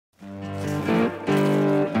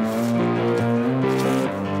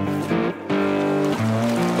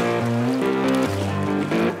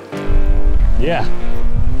Yeah.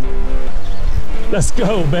 Let's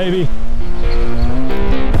go, baby.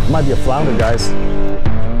 Might be a flounder, guys.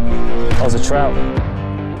 That was a trout.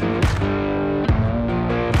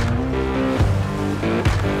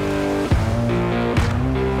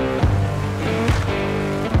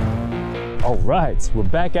 All right, we're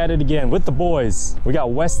back at it again with the boys. We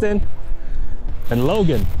got Weston and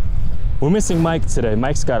Logan. We're missing Mike today.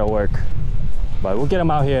 Mike's got to work, but we'll get him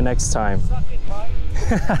out here next time. Suck it, Mike.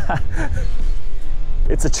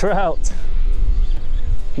 It's a trout.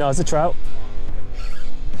 No, it's a trout.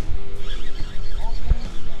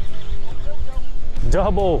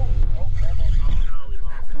 Double.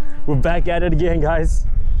 We're back at it again, guys.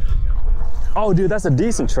 Oh, dude, that's a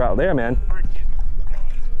decent trout there, man.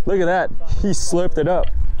 Look at that. He slurped it up.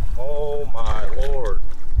 Oh my Lord.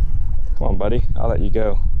 Come on, buddy. I'll let you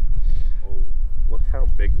go. Oh, look how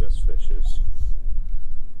big this fish is.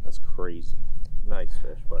 That's crazy. Nice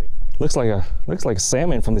fish, buddy. Looks like a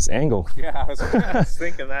salmon from this angle. Yeah, I was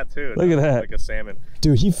thinking that too. Look at that. Like a salmon.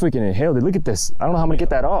 Dude, he freaking inhaled it. Look at this. I don't know how I'm gonna get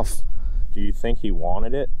that off. Do you think he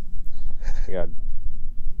wanted it? You gotta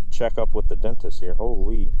check up with the dentist here.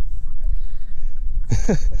 Holy.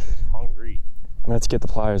 Hungry. I'm gonna have to get the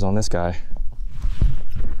pliers on this guy.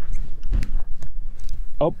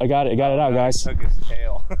 Oh, I got it. I got it out, guys. Took his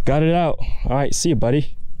tail. Got it out. All right, see you,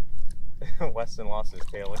 buddy. Weston lost his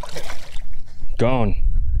tail again. Gone.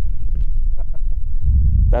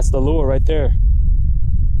 That's the lure right there.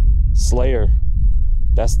 Slayer.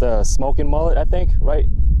 That's the smoking mullet, I think, right,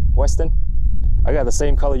 Weston? I got the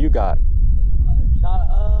same color you got.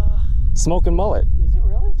 Smoking mullet. Is it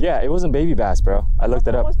really? Yeah, it wasn't baby bass, bro. I looked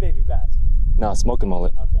it up. It was baby bass. No, smoking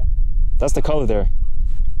mullet. Okay. That's the color there.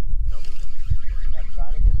 I'm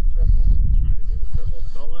trying to get the triple.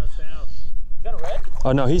 Don't let us out. Is that a red?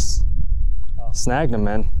 Oh no, he's snagged him,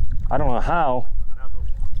 man. I don't know how.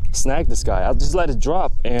 Snagged this guy. I'll just let it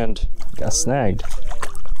drop and got snagged.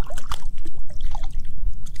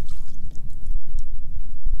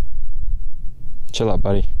 Chill out,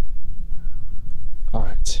 buddy. All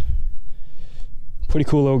right. Pretty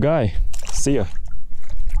cool little guy. See ya.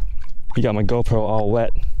 You got my GoPro all wet.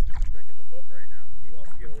 He's breaking the book right now. He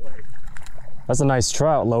wants to get away. That's a nice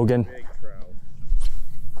trout, Logan. Big trout.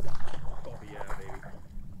 Oh yeah, baby.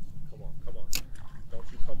 Come on, come on. Don't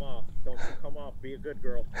you come off. Don't you come off. Be a good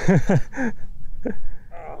girl.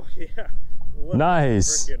 Oh yeah. Look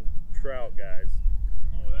Nice. At freaking trout, guys.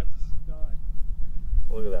 Oh, that's a stud.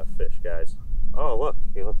 Look at that fish, guys. Oh look,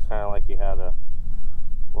 he looks kind of like he had a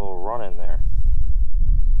little run in there.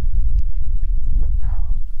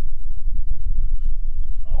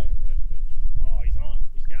 Probably a redfish. Oh, he's on.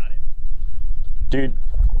 He's got it. Dude.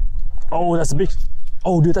 Oh, that's a big.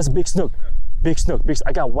 Oh, dude, that's a big snook. Big snook. Big.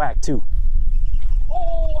 I got whacked too.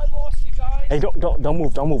 Oh, I lost it, guys. Hey,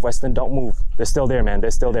 don't move, Weston. Don't move. They're still there, man. They're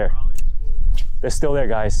still there. They're still there,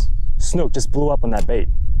 guys. Snook just blew up on that bait.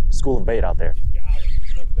 School of bait out there. He's got it.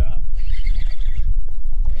 He's hooked up.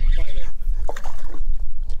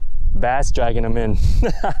 Bass dragging him in.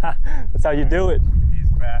 That's how you do it. He's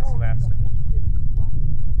bass master.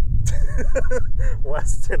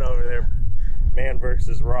 Weston over there. Man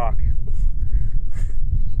versus rock.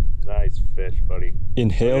 Nice fish, buddy.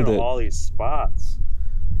 Inhaled Look at it. all these spots.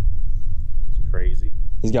 It's crazy.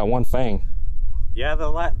 He's got one fang. Yeah, the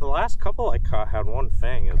last couple I caught had one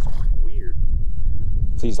fang. It's weird.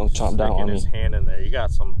 Please don't chomp down on me. His hand in there. You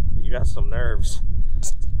got some nerves.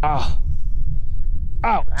 Ah.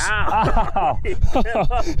 Ouch. Ow.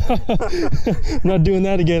 I'm not doing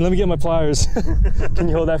that again. Let me get my pliers. Can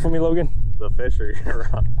you hold that for me, Logan? The fish are your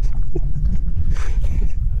rock.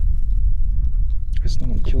 I just don't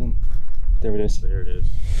want to kill him. There it is. There it is.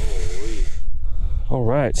 Holy. All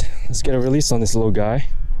right, let's get a release on this little guy.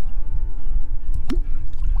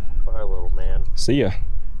 Bye, little man. See ya.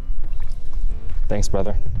 Thanks,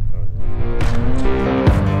 brother.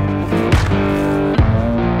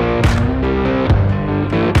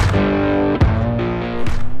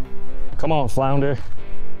 Come on, flounder.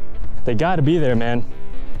 They gotta be there, man.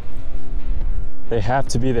 They have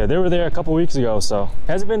to be there. They were there a couple weeks ago, so.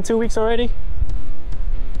 Has it been 2 weeks already?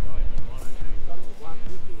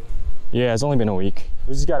 Yeah, it's only been a week.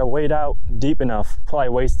 We just gotta wade out deep enough, probably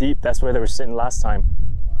waist deep. That's where they were sitting last time.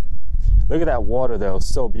 Look at that water though,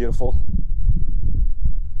 so beautiful.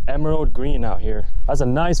 Emerald green out here. That's a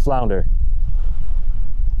nice flounder.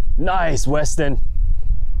 Nice, Weston.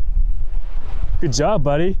 Good job,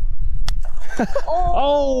 buddy.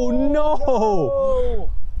 Oh,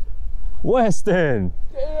 no! Weston!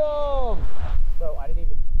 Damn! Bro, I didn't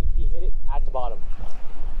even, he hit it at the bottom.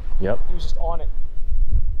 Yep. He was just on it.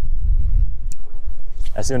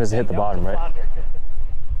 As soon as it hit the bottom, right?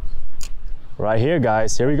 Right here,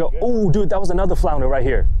 guys. Here we go. Oh, dude, that was another flounder right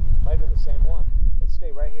here. Might have been the same one. Let's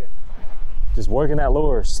stay right here. Just working that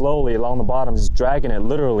lure slowly along the bottom, just dragging it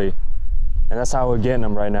literally. And that's how we're getting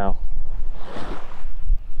them right now.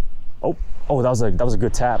 Oh, that was a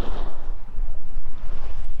good tap.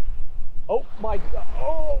 Oh my God.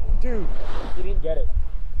 Oh, dude. He didn't get it.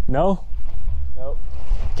 No? Nope.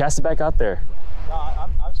 Cast it back out there. No,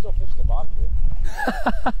 I'm still fishing the bottom,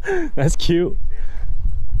 dude. That's cute.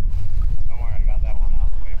 Don't worry, I got that one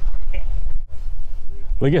out of the way for you.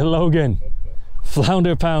 Look at Logan.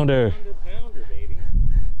 Flounder pounder. Pounder, baby.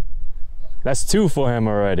 That's 2 for him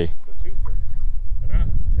already. The twofer. They're not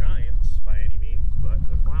giants by any means, but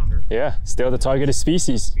they're flounder. Yeah, still the targeted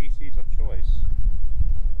species. Species of choice.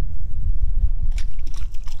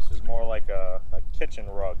 This is more like a kitchen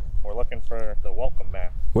rug. We're looking for the welcome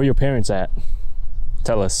mat. Where your parents at?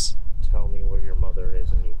 Tell us. Tell me where your mother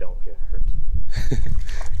is and you don't get hurt.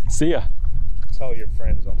 See ya. Tell your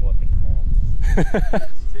friends I'm looking for them.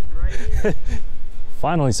 Sitting right here.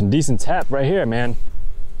 Finally, some decent tap right here, man.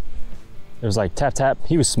 It was like tap, tap.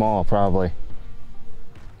 He was small, probably.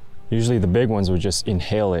 Usually the big ones would just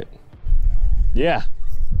inhale it. Yeah.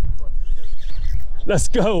 Let's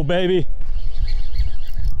go, baby.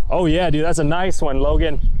 Oh yeah, dude, that's a nice one,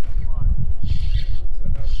 Logan.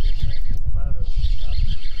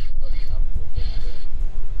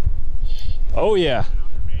 Oh yeah.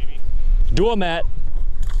 Doormat.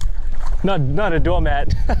 Not a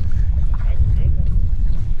doormat.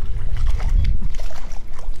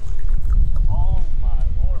 Oh my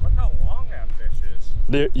Lord, look how long that fish is.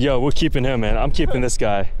 Dude, yo, we're keeping him, man. I'm keeping this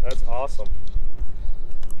guy. That's awesome.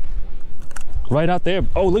 Right out there.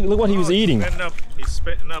 Oh, look what he was eating. He's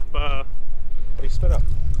spitting up, what did he spit up?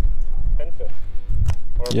 Pinfish.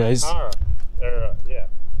 Or Yeah, he's... Mahara. Yeah.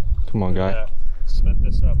 Come on, guy. Yeah, spit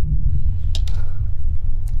this up.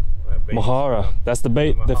 Mahara. That's the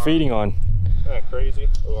bait they're feeding on. Isn't that crazy?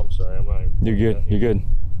 Oh, I'm sorry. I'm not. You're good. You're good.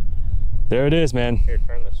 There it is, man. Here,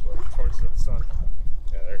 turn this way towards the sun.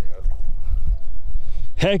 Yeah, there you go.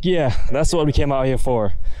 Heck yeah. That's what we came out here for.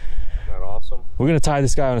 Isn't that awesome? We're gonna tie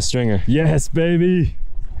this guy on a stringer. Yes, baby.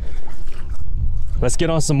 Let's get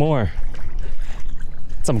on some more.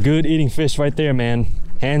 Some good eating fish right there, man.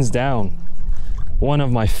 Hands down. One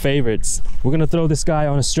of my favorites. We're gonna throw this guy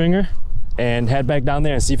on a stringer and head back down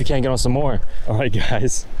there and see if we can't get on some more. All right,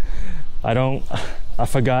 guys. I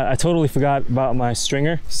totally forgot about my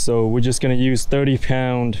stringer. So we're just gonna use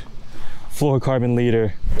 30-pound fluorocarbon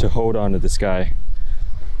leader to hold on to this guy.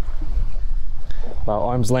 About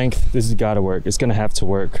arm's length. This has gotta work. It's gonna have to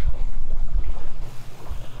work.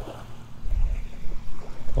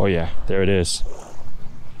 Oh yeah, there it is.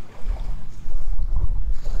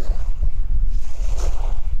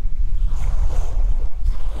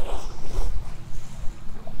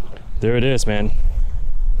 There it is, man.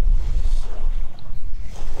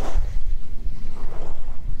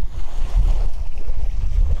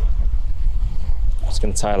 Just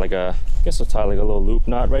gonna tie like a, I guess I'll tie like a little loop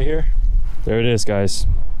knot right here. There it is, guys.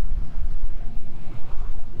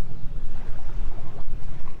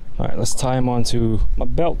 All right, let's tie him onto my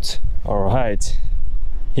belt. All right,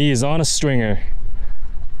 he is on a stringer.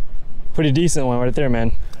 Pretty decent one right there,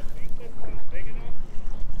 man.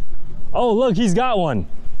 Oh, look, he's got one.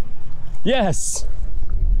 Yes,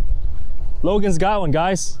 Logan's got one,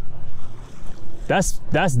 guys. That's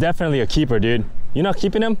definitely a keeper, dude. You not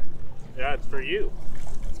keeping him? Yeah, it's for you.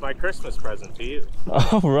 It's my Christmas present to you.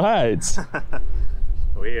 All right.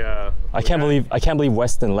 I can't believe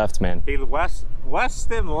Weston left, man.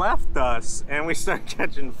 Weston left us and we started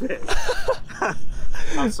catching fish.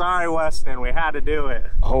 I'm sorry, Weston, we had to do it.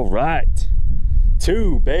 All right,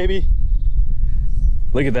 2, baby.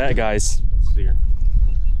 Look at that, guys. Let's see here.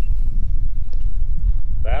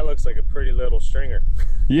 That looks like a pretty little stringer.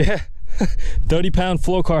 Yeah, 30-pound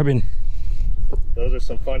fluorocarbon. Those are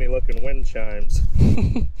some funny looking wind chimes.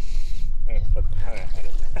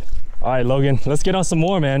 All right, Logan, let's get on some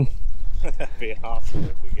more, man. That'd be awesome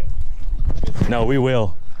if we get. No, we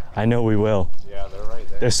will. I know we will. Yeah, they're right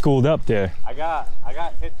there. They're schooled up there. I got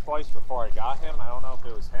hit twice before I got him. I don't know if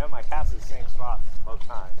it was him. I cast the same spot both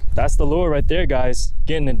times. That's the lure right there, guys.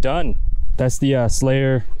 Getting it done. That's the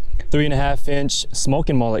Slayer 3.5-inch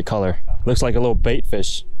smoking mullet color. Looks like a little bait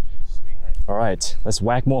fish. All right, let's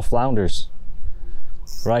whack more flounders.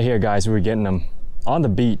 Right here, guys, we were getting them on the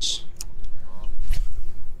beach.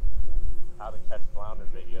 How to catch flounder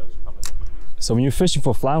videos coming. So when you're fishing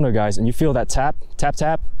for flounder, guys, and you feel that tap, tap,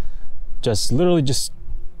 tap, just literally just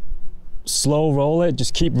slow roll it,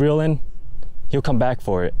 just keep reeling. He'll come back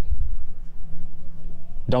for it.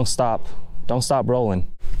 Don't stop Don't stop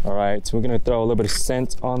rolling. All right, so we're gonna throw a little bit of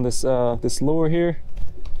scent on this this lure here,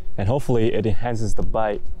 and hopefully it enhances the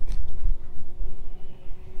bite.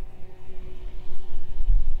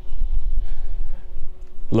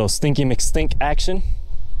 A little stinky McStink action.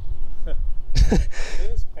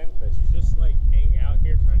 This pinfish, he's just like hanging out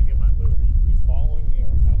here trying to get my lure. He's following me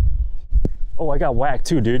around. Oh, I got whacked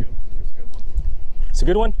too, dude. It's a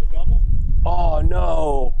good one? The double? Oh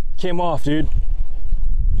no, came off, dude.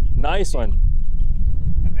 Nice one.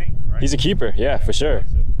 I think, right? He's a keeper, yeah, for sure.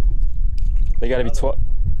 They gotta be 12.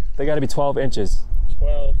 They gotta be 12 inches.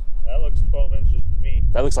 12. That looks 12 inches to me.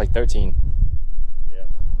 That looks like 13. Yeah.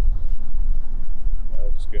 That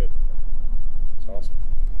looks good. It's awesome.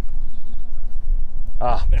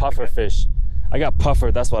 Ah, puffer fish. I got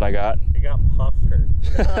puffer, that's what I got. You got puffer.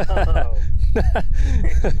 No.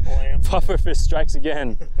 Puffer fish strikes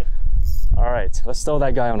again. All right, let's throw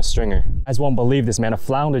that guy on a stringer. I just won't believe this, man. A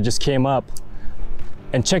flounder just came up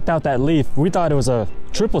and checked out that leaf. We thought it was a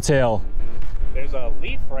triple tail. There's a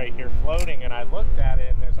leaf right here floating, and I looked at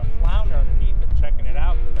it, and there's a flounder underneath it checking it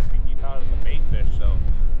out, because I think he thought it was a bait fish, so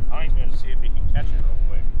I'm going to see if he can catch it real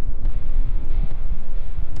quick.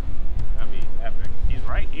 That'd be epic. He's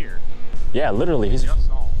right here. Yeah, literally. He's... Just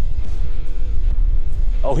saw him.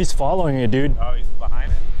 Oh, he's following it, dude. Oh, he's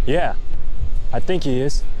behind it? Yeah, I think he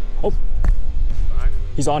is. Oh, Behind it?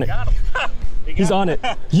 he's on it. Got him. He's on it.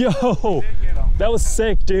 Yo, that was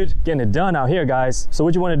sick, dude. Getting it done out here, guys. So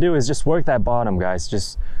what you want to do is just work that bottom, guys.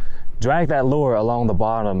 Just drag that lure along the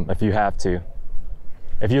bottom if you have to.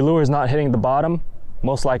 If your lure is not hitting the bottom,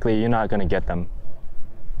 most likely you're not gonna get them.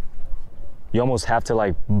 You almost have to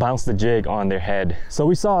like bounce the jig on their head. So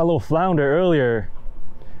we saw a little flounder earlier,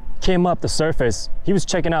 came up the surface. He was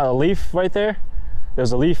checking out a leaf right there.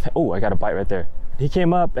 There's a leaf. Oh, I got a bite right there. He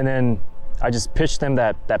came up, and then I just pitched him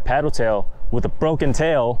that paddle tail with a broken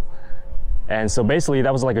tail. And so basically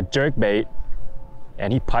that was like a jerk bait,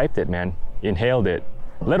 and he piped it, man. He inhaled it.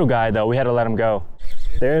 Little guy though, we had to let him go.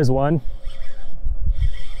 There's one.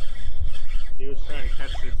 He was trying to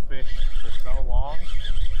catch this fish for so long.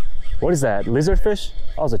 What is that, lizardfish?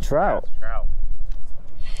 Oh, it's a trout. That's trout.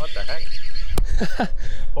 What the heck?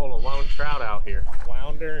 Pull a lone trout out here.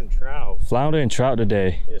 Flounder and trout. Flounder and trout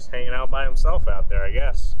today. He's just hanging out by himself out there, I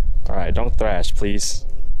guess. All right, don't thrash, please.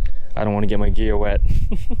 I don't want to get my gear wet.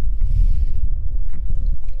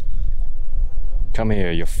 Come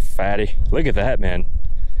here, you fatty. Look at that, man.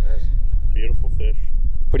 That's a beautiful fish.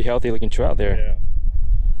 Pretty healthy looking trout there. Yeah.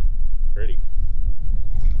 Pretty.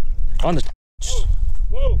 On the... Whoa!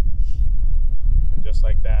 Whoa! And just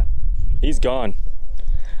like that. He's gone.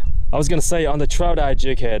 I was gonna say on the trout eye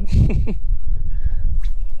jig head.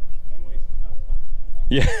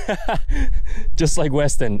 Yeah, just like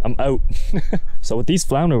Weston, I'm out. So what these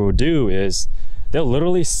flounder will do is they'll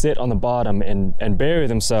literally sit on the bottom and bury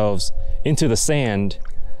themselves into the sand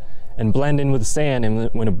and blend in with the sand, and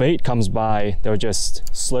when a bait comes by, they'll just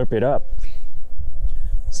slurp it up.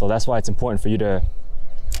 So that's why it's important for you to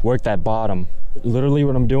work that bottom. Literally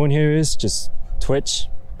what I'm doing here is just twitch,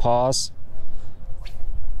 pause,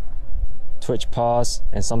 twitch, pause,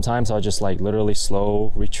 and sometimes I'll just like literally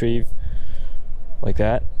slow retrieve like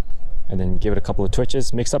that, and then give it a couple of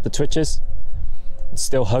twitches, mix up the twitches,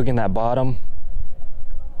 still hugging that bottom.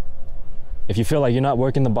 If you feel like you're not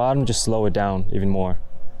working the bottom, just slow it down even more.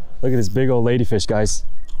 Look at this big old ladyfish, guys.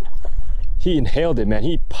 He inhaled it, man.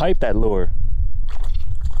 He piped that lure.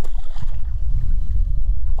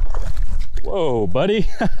 Whoa, buddy.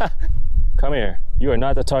 Come here. You are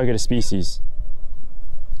not the targeted species.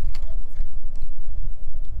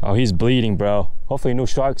 Oh, he's bleeding, bro. Hopefully no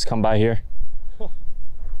sharks come by here.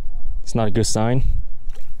 It's not a good sign.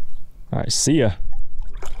 All right, see ya.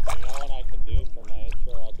 You know what I can do for my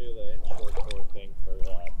intro? I'll do the intro tour thing for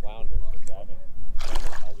flounders.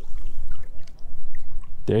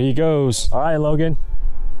 There he goes. All right, Logan.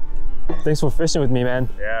 Thanks for fishing with me, man.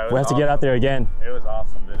 Yeah, we have to get out there again. It was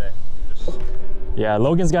awesome today. Yeah,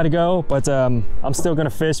 Logan's got to go, but I'm still gonna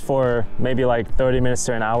fish for maybe like 30 minutes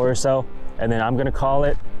to an hour or so, and then I'm gonna call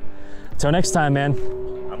it. Till next time, man.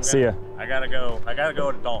 See ya. I gotta go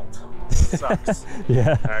adult. Sucks.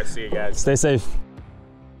 Yeah. All right, see you guys. Stay safe.